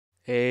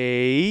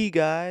Hey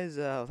guys,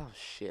 oh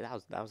shit,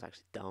 that was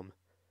actually dumb.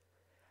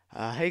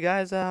 Hey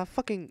guys,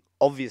 fucking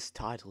obvious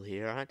title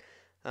here, alright?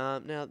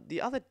 Now the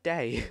other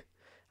day,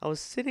 I was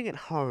sitting at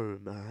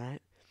home,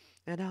 alright,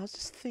 and I was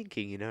just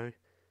thinking,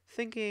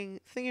 thinking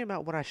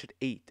about what I should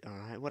eat,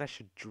 alright, what I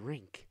should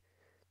drink.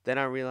 Then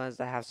I realized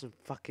I have some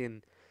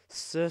fucking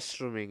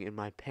surströmming in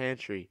my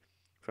pantry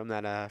from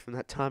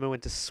that time I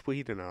went to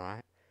Sweden,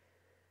 alright.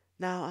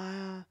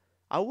 Now,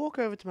 I walk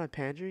over to my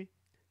pantry,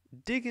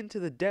 dig into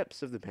the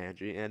depths of the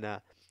pantry, and I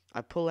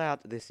pull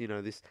out this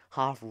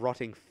half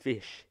rotting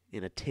fish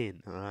in a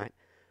tin. All right.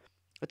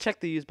 I check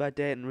the use by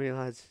date and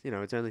realize,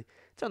 it's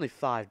only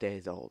 5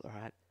 days old. All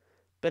right.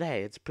 But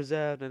hey, it's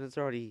preserved and it's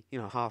already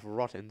half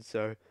rotten,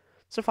 so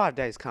 5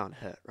 days can't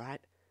hurt,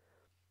 right?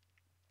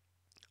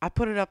 I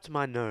put it up to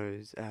my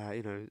nose,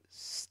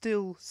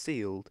 still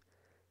sealed,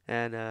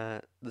 and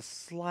the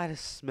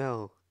slightest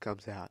smell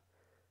comes out,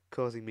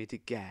 causing me to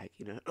gag.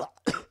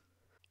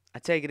 I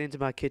take it into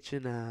my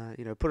kitchen,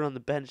 put it on the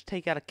bench,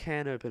 take out a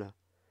can opener,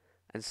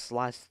 and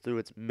slice through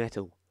its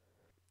metal.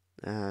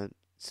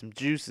 Some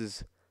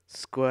juices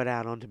squirt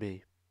out onto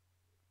me.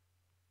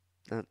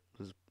 That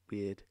was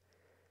weird.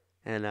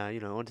 And,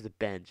 onto the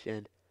bench,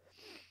 and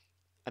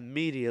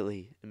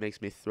immediately it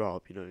makes me throw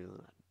up,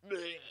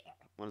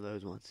 one of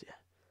those ones, yeah.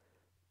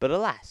 But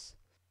alas,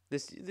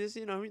 this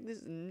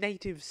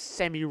native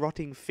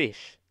semi-rotting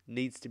fish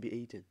needs to be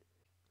eaten.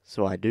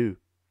 So I do.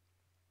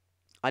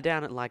 I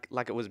down it like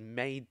it was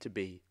made to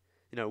be,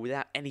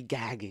 without any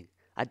gagging.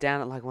 I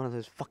down it like one of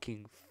those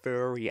fucking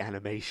furry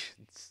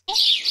animations.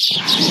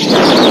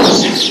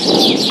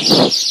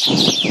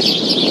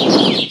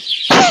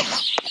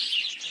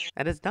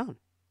 And it's done.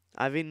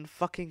 I've been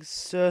fucking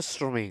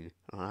surströmming,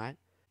 alright?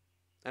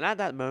 And at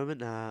that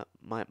moment,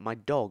 my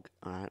dog,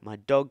 alright, my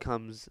dog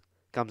comes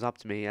up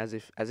to me as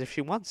if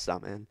she wants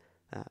some, and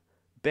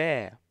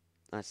Bear,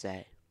 I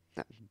say,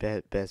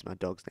 Bear's my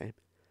dog's name.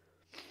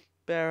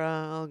 Bear,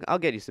 I'll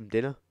get you some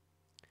dinner.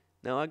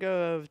 Now I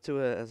go over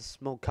to a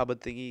small cupboard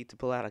thingy to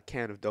pull out a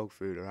can of dog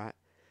food, alright?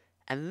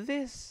 And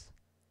this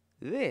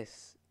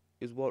is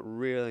what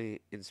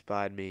really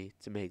inspired me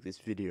to make this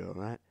video,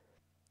 alright?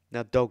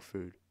 Now, dog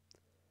food.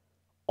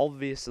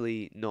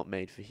 Obviously not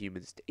made for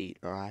humans to eat,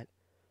 alright?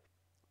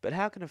 But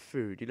how can a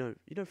food,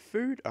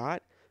 food,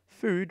 alright?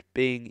 Food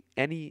being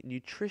any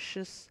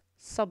nutritious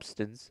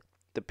substance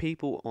that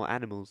people or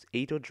animals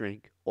eat or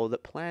drink, or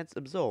that plants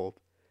absorb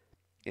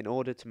in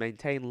order to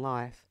maintain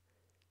life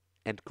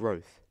and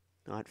growth.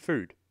 Alright,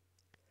 food.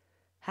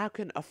 How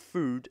can a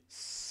food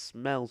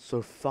smell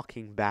so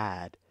fucking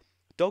bad?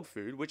 Dog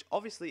food, which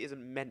obviously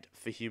isn't meant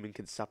for human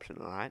consumption,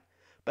 alright?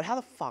 But how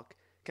the fuck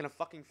can a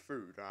fucking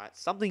food, alright,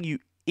 something you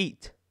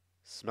eat,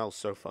 smell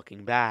so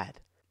fucking bad?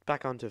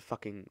 Back onto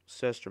fucking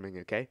surströmming,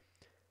 okay?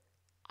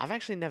 I've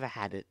actually never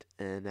had it,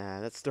 and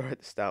that story at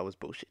the start was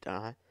bullshit,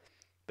 alright?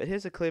 But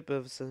here's a clip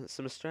of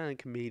some Australian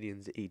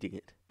comedians eating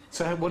it.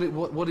 So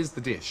what is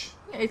the dish?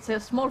 It's a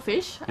small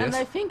fish, and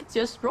Yes. I think it's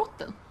just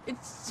rotten.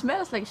 It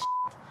smells like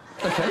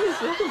Okay.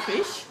 It's rotten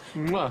fish.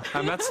 Mwah.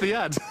 And that's the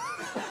ad.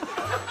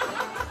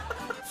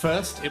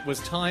 First, it was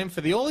time for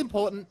the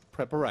all-important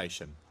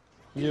preparation.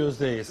 Use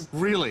these.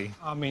 Really?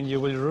 I mean, you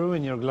will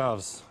ruin your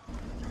gloves.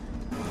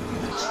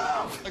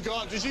 Oh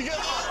God, did you get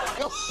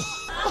that?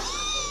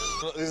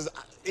 This is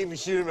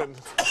inhuman.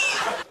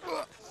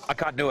 I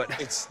can't do it.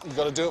 You've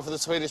got to do it for the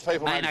Swedish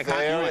people. Man, I can't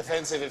do Very it.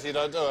 offensive if you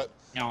don't do it.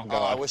 Oh, Oh,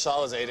 God. I wish I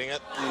was eating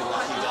it. You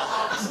lucky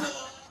duck.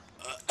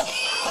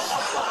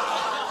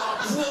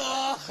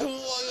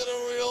 Oh, I got a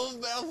real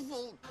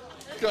mouthful.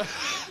 Go.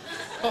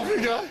 Off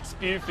you go.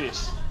 Spear fish.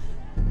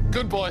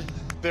 Good boy.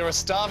 There are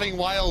starving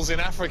whales in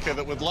Africa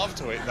that would love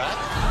to eat that.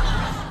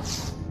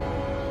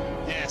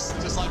 Yes,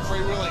 just like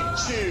Free Willy.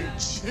 Chew,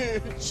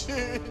 chew,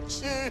 chew,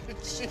 chew,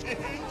 chew. Chew.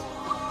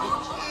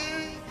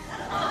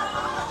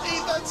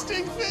 Eat that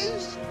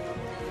stinkfish.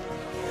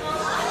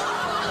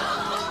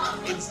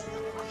 It's...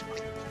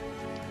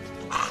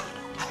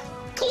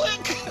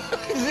 Click!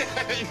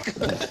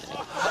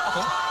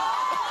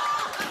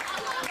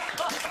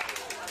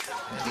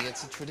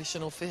 It's a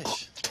traditional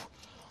fish.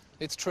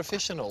 It's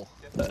traditional.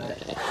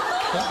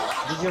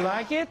 Did you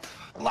like it?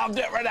 Loved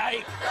it, Renee.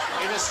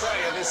 In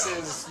Australia, this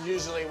is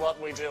usually what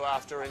we do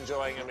after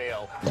enjoying a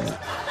meal.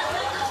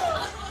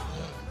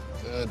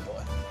 Good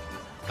boy.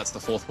 That's the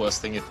fourth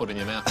worst thing you put in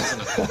your mouth,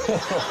 isn't it? You're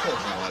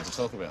not allowed to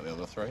talk about the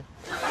other three.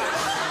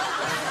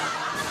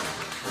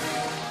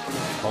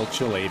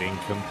 Cultural eating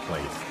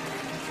complete.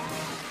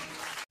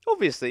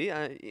 Obviously,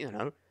 a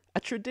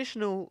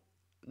traditional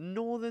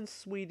northern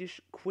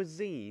Swedish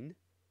cuisine.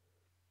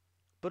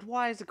 But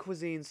why is the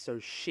cuisine so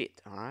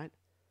shit, alright?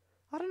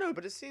 I don't know,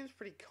 but it seems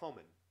pretty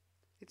common.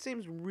 It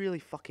seems really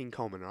fucking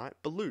common, alright?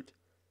 Balut.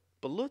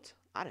 Balut?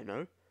 I don't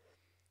know.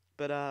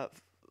 But,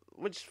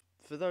 which,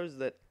 for those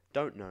that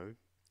don't know,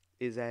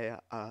 is a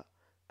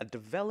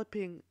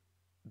developing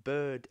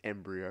bird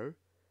embryo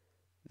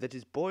that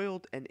is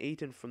boiled and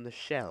eaten from the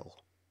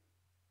shell.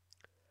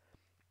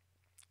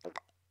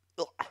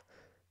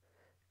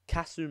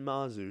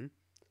 Kasumazu,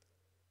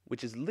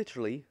 which is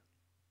literally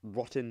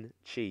rotten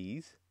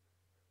cheese.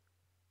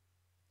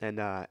 And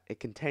it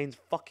contains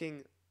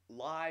fucking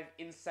live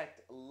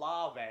insect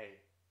larvae.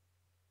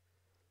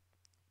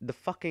 The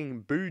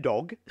fucking Boo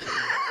Dog.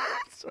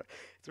 It's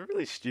a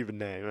really stupid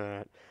name,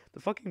 alright.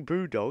 The fucking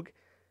Boo Dog.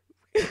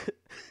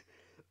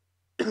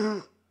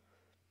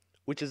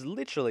 Which is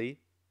literally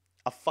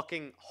a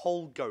fucking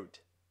whole goat.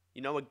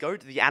 You know, a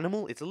goat, the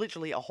animal, it's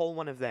literally a whole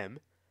one of them.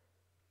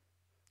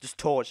 Just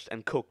torched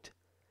and cooked.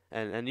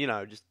 And you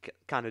know, just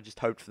kind of just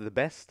hoped for the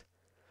best.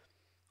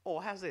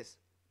 Or how's this?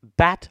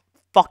 Bat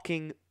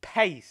fucking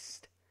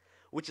paste.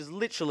 Which is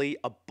literally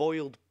a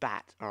boiled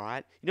bat,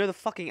 alright? You know the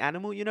fucking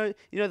animal? You know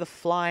the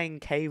flying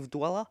cave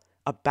dweller?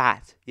 A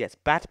bat. Yes,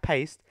 bat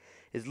paste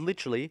is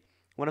literally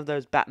one of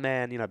those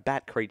Batman,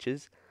 bat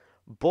creatures,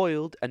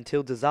 boiled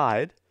until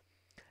desired,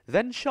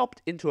 then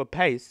chopped into a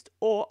paste,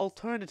 or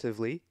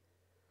alternatively,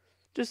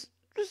 just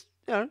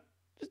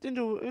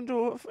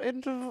into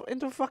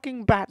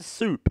fucking bat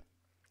soup.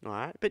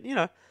 Alright? But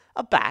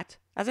a bat,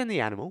 as in the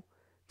animal,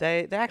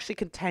 they actually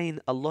contain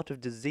a lot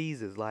of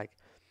diseases like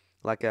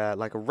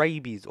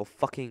rabies or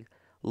fucking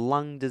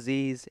lung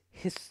disease,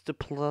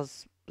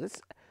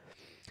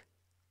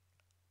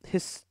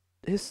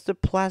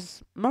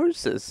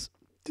 histoplasmosis.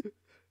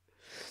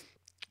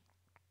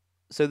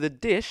 So the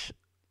dish,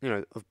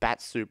 of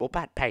bat soup or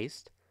bat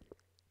paste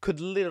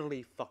could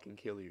literally fucking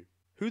kill you.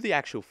 Who the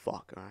actual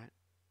fuck, alright?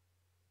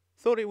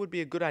 Thought it would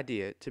be a good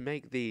idea to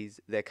make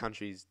these their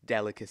country's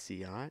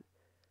delicacy, alright?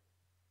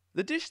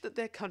 The dish that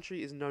their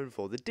country is known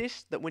for, the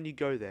dish that when you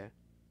go there,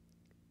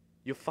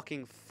 you're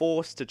fucking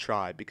forced to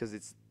try because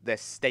it's their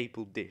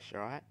staple dish,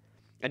 alright?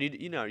 And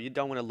you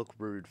don't want to look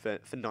rude for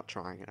not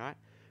trying it, alright?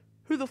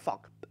 Who the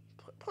fuck?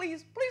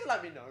 Please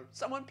let me know.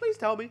 Someone, please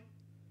tell me.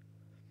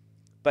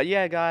 But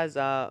yeah, guys,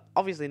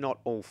 obviously not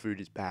all food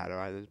is bad,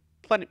 alright? There's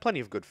plenty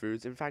of good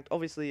foods. In fact,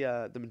 obviously,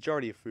 the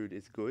majority of food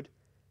is good.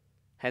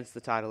 Hence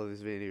the title of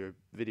this video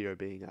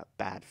being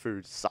Bad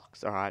Food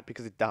Sucks, alright?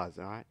 Because it does,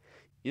 alright?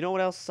 You know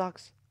what else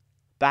sucks?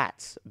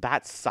 Bats.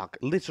 Bats suck.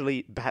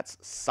 Literally, bats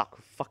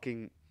suck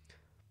fucking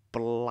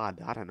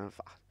blood. I don't know.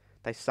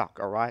 They suck,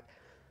 alright?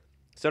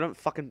 So don't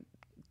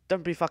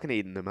be fucking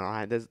eating them,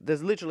 alright?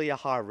 There's literally a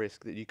high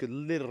risk that you could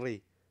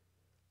literally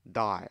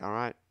die,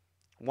 alright?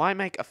 Why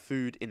make a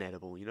food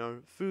inedible,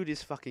 Food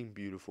is fucking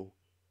beautiful.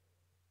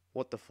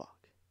 What the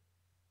fuck?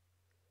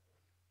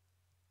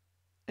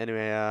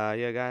 Anyway,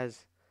 yeah,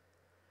 guys.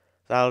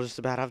 That'll just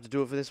about have to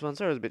do it for this one.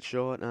 Sorry it was a bit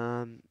short.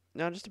 No,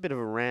 just a bit of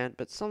a rant,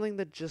 but something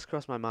that just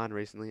crossed my mind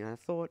recently, and I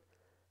thought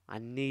I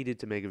needed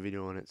to make a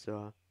video on it,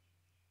 so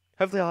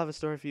hopefully I'll have a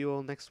story for you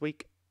all next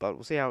week, but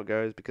we'll see how it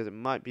goes, because it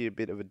might be a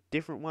bit of a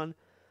different one.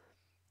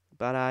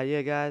 But,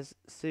 yeah, guys,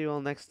 see you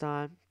all next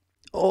time.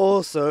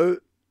 Also,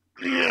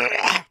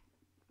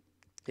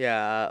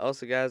 yeah,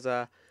 also, guys,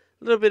 a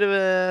little bit of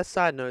a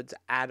side note to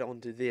add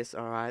on to this,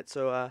 alright?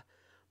 So,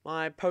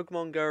 my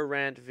Pokemon Go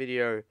rant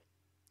video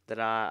that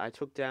I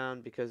took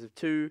down because of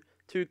two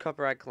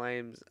copyright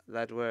claims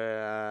that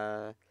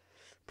were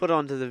put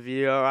onto the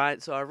video,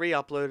 alright? So I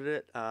re-uploaded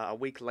it a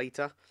week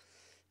later,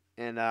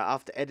 and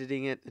after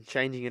editing it and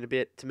changing it a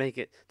bit to make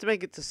it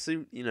to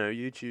suit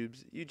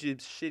YouTube's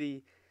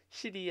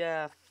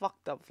shitty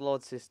fucked up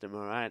flawed system,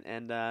 alright?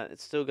 And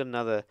it's still got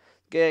another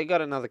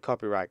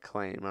copyright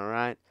claim,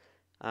 alright?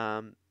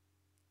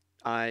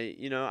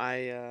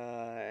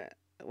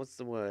 What's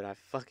the word?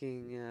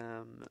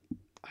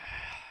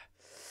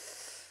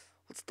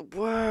 What's the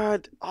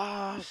word?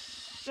 Oh,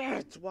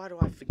 shit. Why do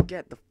I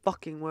forget the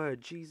fucking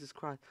word? Jesus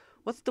Christ.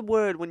 What's the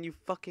word when you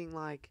fucking,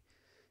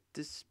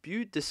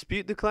 dispute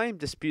the claim?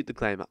 Dispute the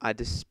claim. I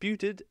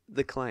disputed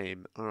the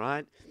claim,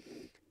 alright?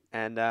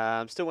 And,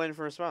 I'm still waiting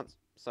for a response.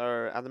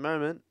 So, at the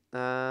moment,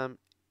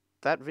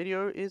 that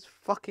video is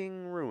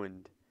fucking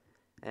ruined.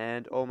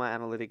 And all my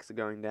analytics are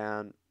going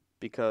down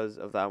because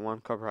of that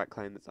one copyright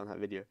claim that's on that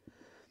video.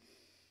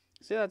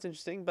 So, yeah, that's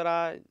interesting.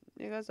 But,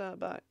 yeah, guys,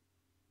 bye.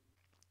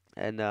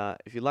 And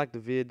if you like the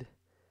vid,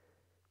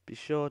 be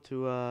sure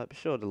to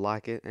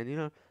like it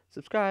and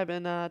subscribe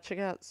and check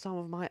out some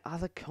of my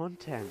other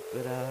content.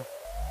 But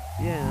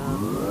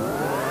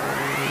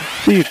yeah,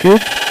 see you,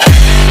 kids.